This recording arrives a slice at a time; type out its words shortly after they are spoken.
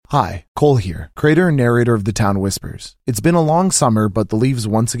Hi, Cole here, creator and narrator of The Town Whispers. It's been a long summer, but the leaves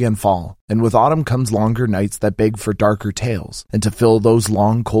once again fall, and with autumn comes longer nights that beg for darker tales. And to fill those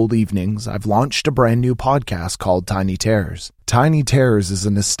long, cold evenings, I've launched a brand new podcast called Tiny Terrors. Tiny Terrors is a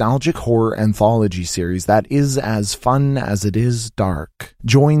nostalgic horror anthology series that is as fun as it is dark.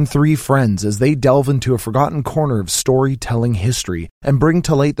 Join three friends as they delve into a forgotten corner of storytelling history and bring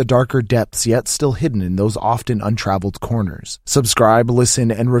to light the darker depths yet still hidden in those often untraveled corners. Subscribe,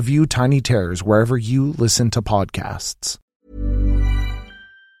 listen, and review Tiny Terrors wherever you listen to podcasts.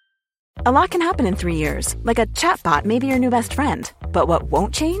 A lot can happen in 3 years, like a chatbot may be your new best friend. But what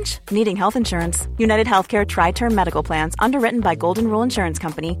won't change? Needing health insurance. United Healthcare Tri-Term Medical Plans, underwritten by Golden Rule Insurance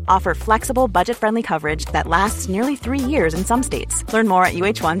Company, offer flexible, budget-friendly coverage that lasts nearly 3 years in some states. Learn more at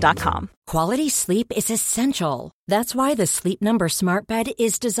uh1.com. Quality sleep is essential. That's why the Sleep Number Smart Bed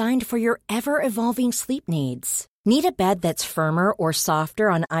is designed for your ever-evolving sleep needs. Need a bed that's firmer or softer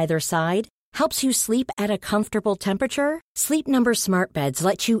on either side? Helps you sleep at a comfortable temperature? Sleep Number Smart Beds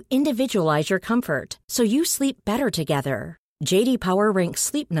let you individualize your comfort, so you sleep better together. J.D. Power ranks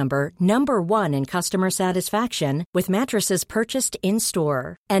Sleep Number number 1 in customer satisfaction with mattresses purchased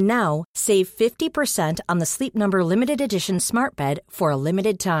in-store. And now, save 50% on the Sleep Number Limited Edition Smart Bed for a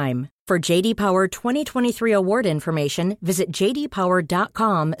limited time. For J.D. Power 2023 award information, visit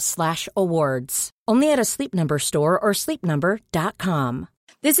jdpower.com/awards. Only at a Sleep Number store or sleepnumber.com.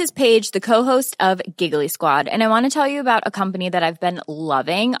 This is Paige, the co-host of Giggly Squad, and I want to tell you about a company that I've been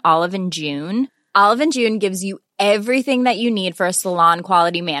loving, Olive & June. Olive & June gives you everything that you need for a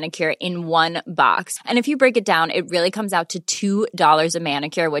salon-quality manicure in one box. And if you break it down, it really comes out to $2 a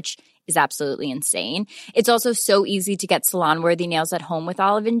manicure, which is absolutely insane. It's also so easy to get salon-worthy nails at home with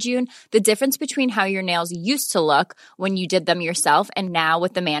Olive & June. The difference between how your nails used to look when you did them yourself and now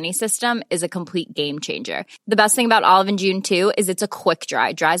with the Mani system is a complete game changer. The best thing about Olive & June, too, is it's a quick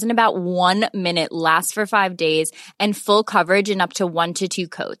dry. Dries in about 1 minute, lasts for 5 days, and full coverage in up to 1 to 2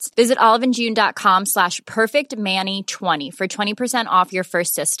 coats. Visit oliveandjune.com/perfectmani20 for 20% off your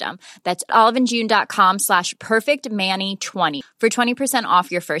first system. That's oliveandjune.com/perfectmani20 for 20% off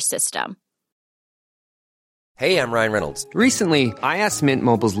your first system. Hey, I'm Ryan Reynolds. Recently, I asked Mint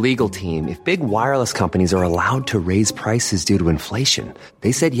Mobile's legal team if big wireless companies are allowed to raise prices due to inflation.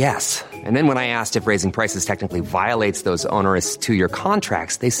 They said yes. And then when I asked if raising prices technically violates those onerous 2-year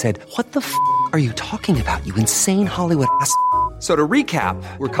contracts, they said, "What the f*** are you talking about, you insane Hollywood ass?" So to recap,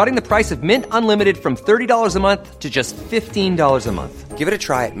 we're cutting the price of Mint Unlimited from $30 a month to just $15 a month. Give it a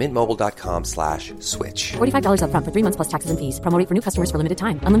try at mintmobile.com/switch. $45 up front for 3 months plus taxes and fees. Promo rate for new customers for limited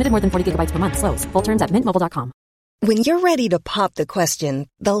time. Unlimited more than 40 gigabytes per month. Slows full terms at mintmobile.com. When you're ready to pop the question,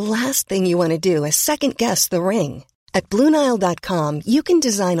 the last thing you want to do is second-guess the ring. At BlueNile.com, you can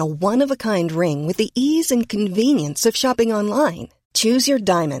design a one-of-a-kind ring with the ease and convenience of shopping online. Choose your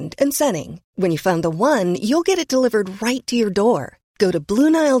diamond and setting. When you find the one, you'll get it delivered right to your door. Go to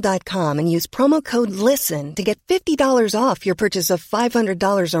BlueNile.com and use promo code LISTEN to get $50 off your purchase of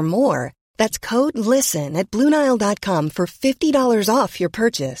 $500 or more. That's code LISTEN at BlueNile.com for $50 off your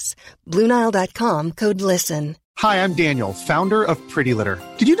purchase. BlueNile.com, code LISTEN. Hi, I'm Daniel, founder of Pretty Litter.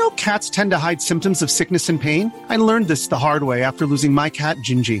 Did you know cats tend to hide symptoms of sickness and pain? I learned this the hard way after losing my cat,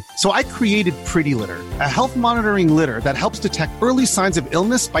 Gingy. So I created Pretty Litter, a health monitoring litter that helps detect early signs of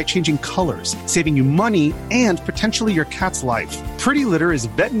illness by changing colors, saving you money and potentially your cat's life. Pretty Litter is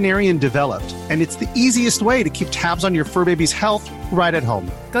veterinarian developed, and it's the easiest way to keep tabs on your fur baby's health right at home.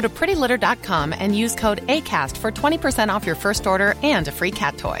 Go to prettylitter.com and use code ACAST for 20% off your first order and a free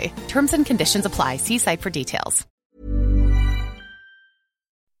cat toy. Terms and conditions apply. See site for details.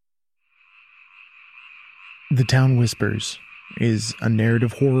 The Town Whispers is a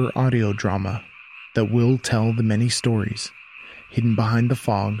narrative horror audio drama that will tell the many stories hidden behind the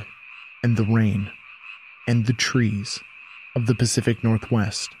fog and the rain and the trees of the Pacific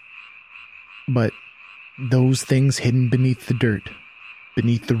Northwest. But those things hidden beneath the dirt,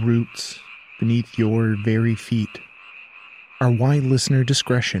 beneath the roots, beneath your very feet, are why listener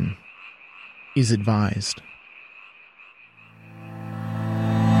discretion is advised.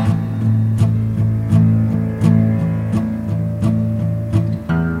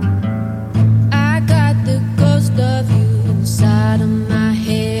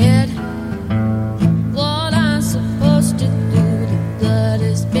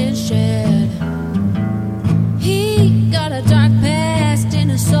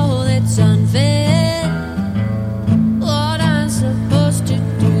 What I'm supposed to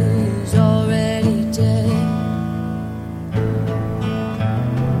do is already dead.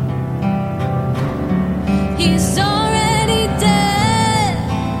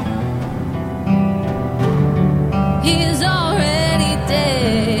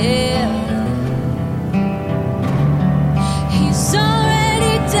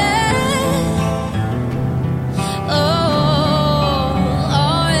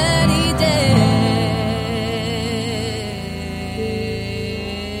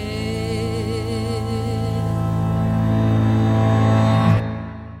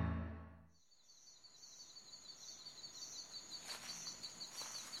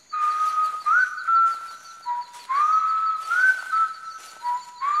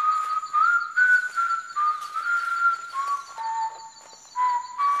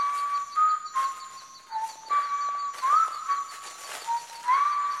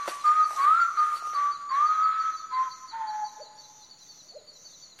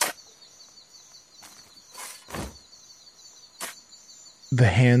 The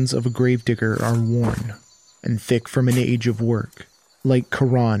hands of a gravedigger are worn and thick from an age of work, like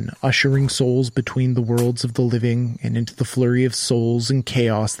Quran, ushering souls between the worlds of the living and into the flurry of souls and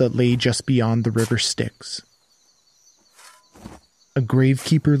chaos that lay just beyond the river Styx. A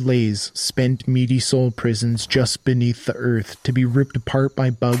gravekeeper lays spent meaty soul prisons just beneath the earth to be ripped apart by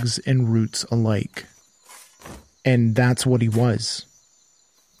bugs and roots alike. And that's what he was.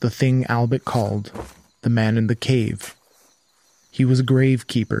 The thing Albert called the man in the cave. He was a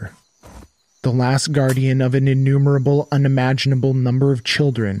gravekeeper, the last guardian of an innumerable, unimaginable number of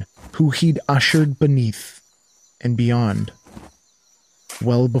children who he'd ushered beneath and beyond,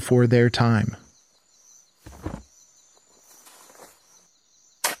 well before their time.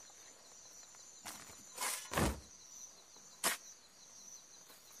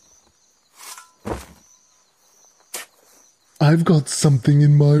 I've got something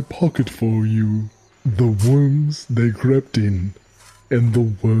in my pocket for you. The worms, they crept in, and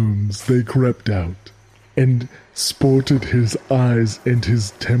the worms, they crept out, and sported his eyes and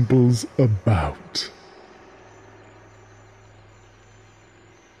his temples about.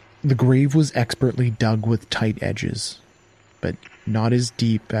 The grave was expertly dug with tight edges, but not as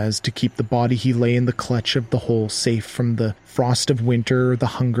deep as to keep the body he lay in the clutch of the hole safe from the frost of winter or the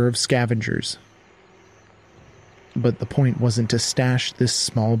hunger of scavengers. But the point wasn't to stash this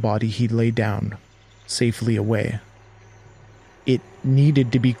small body he lay down safely away. It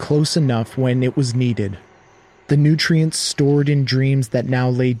needed to be close enough when it was needed. The nutrients stored in dreams that now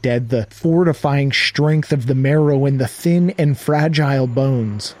lay dead, the fortifying strength of the marrow in the thin and fragile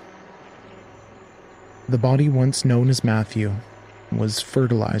bones. The body once known as Matthew was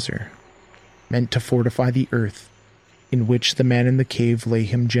fertilizer, meant to fortify the earth, in which the man in the cave lay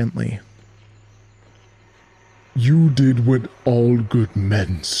him gently. You did what all good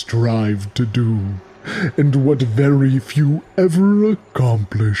men strive to do, and what very few ever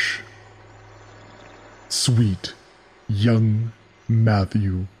accomplish. Sweet, young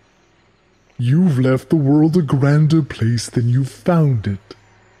Matthew, you've left the world a grander place than you found it.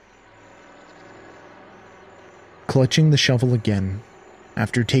 Clutching the shovel again,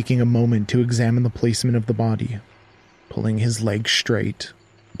 after taking a moment to examine the placement of the body, pulling his legs straight,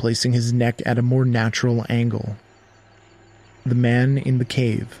 placing his neck at a more natural angle, the man in the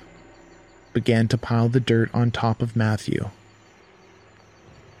cave began to pile the dirt on top of Matthew.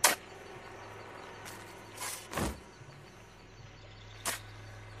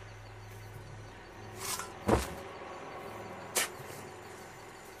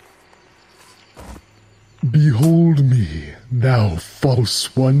 Behold me, thou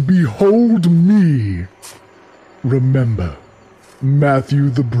false one, behold me! Remember, Matthew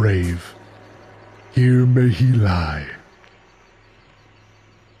the Brave, here may he lie.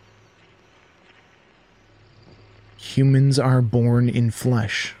 Humans are born in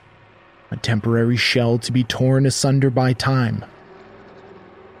flesh, a temporary shell to be torn asunder by time.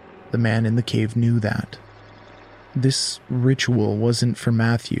 The man in the cave knew that. This ritual wasn't for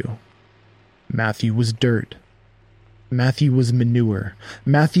Matthew. Matthew was dirt. Matthew was manure.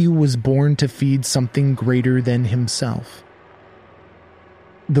 Matthew was born to feed something greater than himself.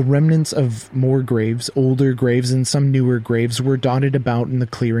 The remnants of more graves, older graves, and some newer graves were dotted about in the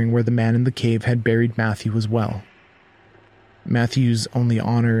clearing where the man in the cave had buried Matthew as well. Matthew's only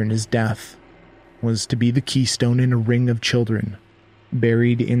honor in his death was to be the keystone in a ring of children,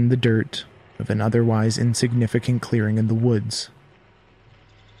 buried in the dirt of an otherwise insignificant clearing in the woods.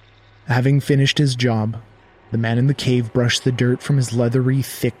 Having finished his job, the man in the cave brushed the dirt from his leathery,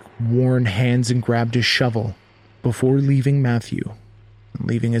 thick, worn hands and grabbed his shovel, before leaving Matthew, and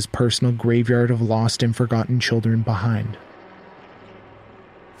leaving his personal graveyard of lost and forgotten children behind.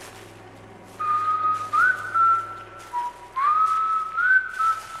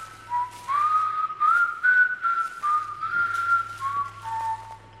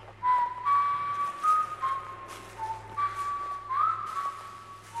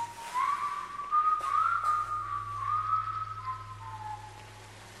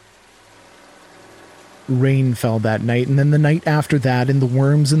 Rain fell that night, and then the night after that, and the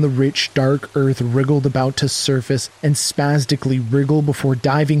worms in the rich, dark earth wriggled about to surface and spastically wriggle before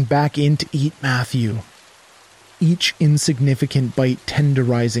diving back in to eat Matthew. Each insignificant bite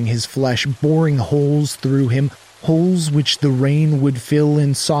tenderizing his flesh, boring holes through him, holes which the rain would fill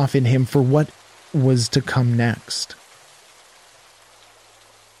and soften him for what was to come next.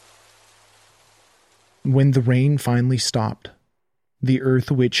 When the rain finally stopped, the earth,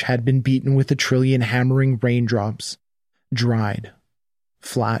 which had been beaten with 1 trillion hammering raindrops, dried,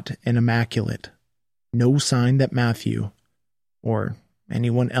 flat and immaculate. No sign that Matthew, or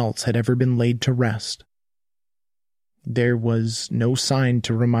anyone else, had ever been laid to rest. There was no sign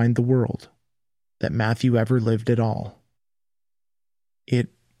to remind the world that Matthew ever lived at all. It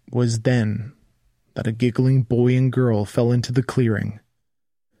was then that a giggling boy and girl fell into the clearing,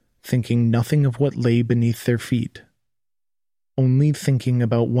 thinking nothing of what lay beneath their feet, only thinking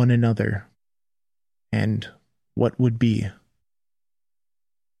about one another and what would be.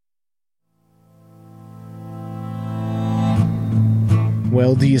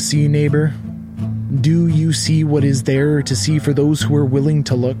 Well, do you see, neighbor? Do you see what is there to see for those who are willing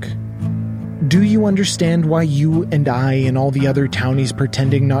to look? Do you understand why you and I and all the other townies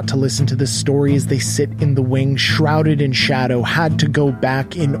pretending not to listen to this story as they sit in the wing, shrouded in shadow, had to go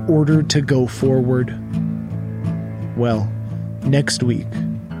back in order to go forward? Well, next week,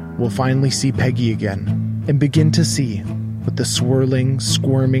 we'll finally see Peggy again and begin to see what the swirling,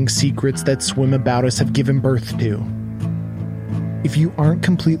 squirming secrets that swim about us have given birth to. If you aren't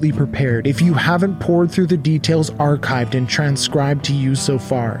completely prepared, if you haven't poured through the details archived and transcribed to you so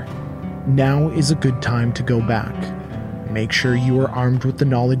far, now is a good time to go back. Make sure you are armed with the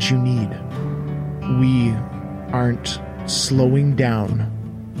knowledge you need. We aren't slowing down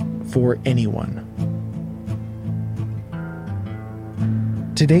for anyone.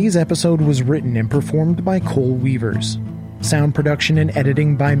 Today's episode was written and performed by Cole Weavers. Sound production and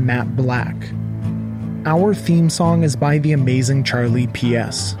editing by Matt Black. Our theme song is by the amazing Charlie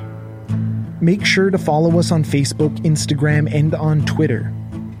P.S. Make sure to follow us on Facebook, Instagram, and on Twitter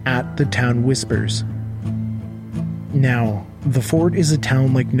at The Town Whispers. Now, the Fort is a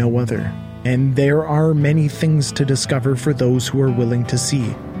town like no other, and there are many things to discover for those who are willing to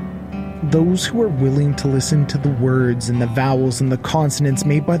see. Those who are willing to listen to the words and the vowels and the consonants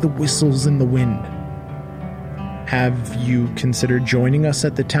made by the whistles in the wind. Have you considered joining us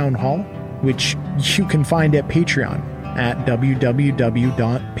at the town hall, which you can find at Patreon at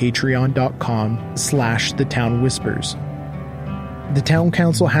www.patreon.com/thetownwhispers. The town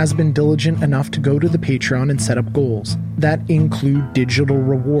council has been diligent enough to go to the Patreon and set up goals that include digital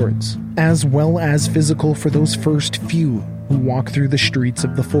rewards, as well as physical for those first few who walk through the streets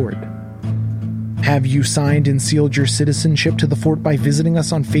of the fort. Have you signed and sealed your citizenship to the fort by visiting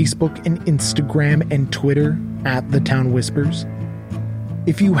us on Facebook and Instagram and Twitter at The Town Whispers?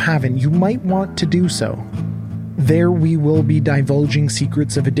 If you haven't, you might want to do so. There we will be divulging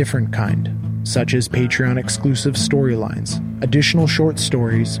secrets of a different kind, such as Patreon-exclusive storylines, additional short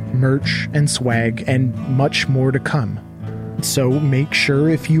stories, merch and swag, and much more to come. So make sure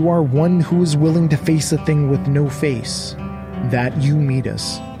if you are one who is willing to face a thing with no face, that you meet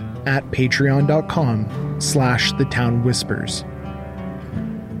us at patreon.com/thetownwhispers.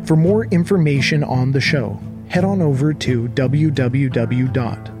 For more information on the show, head on over to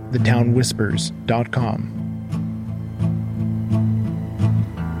www.thetownwhispers.com.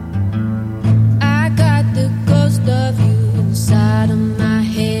 I got the ghost of you inside of my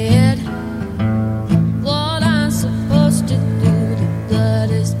head. What I'm supposed to do, the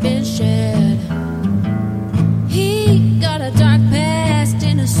blood has been shed. He got a dark past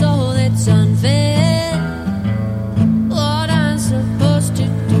in a soul that's unfed. What I'm supposed to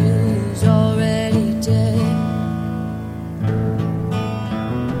do is already dead.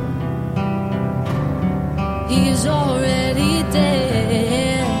 He's already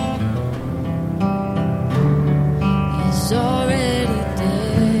dead. He's already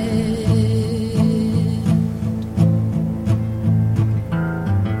dead.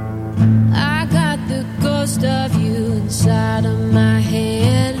 I got the ghost of you inside of my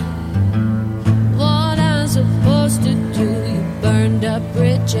head. What I'm supposed to do, you burned up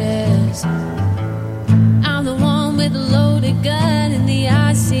bridges. I'm the one with the loaded gun and the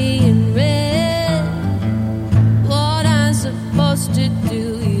I see in red. Supposed to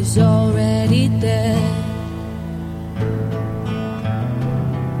do, he's already dead.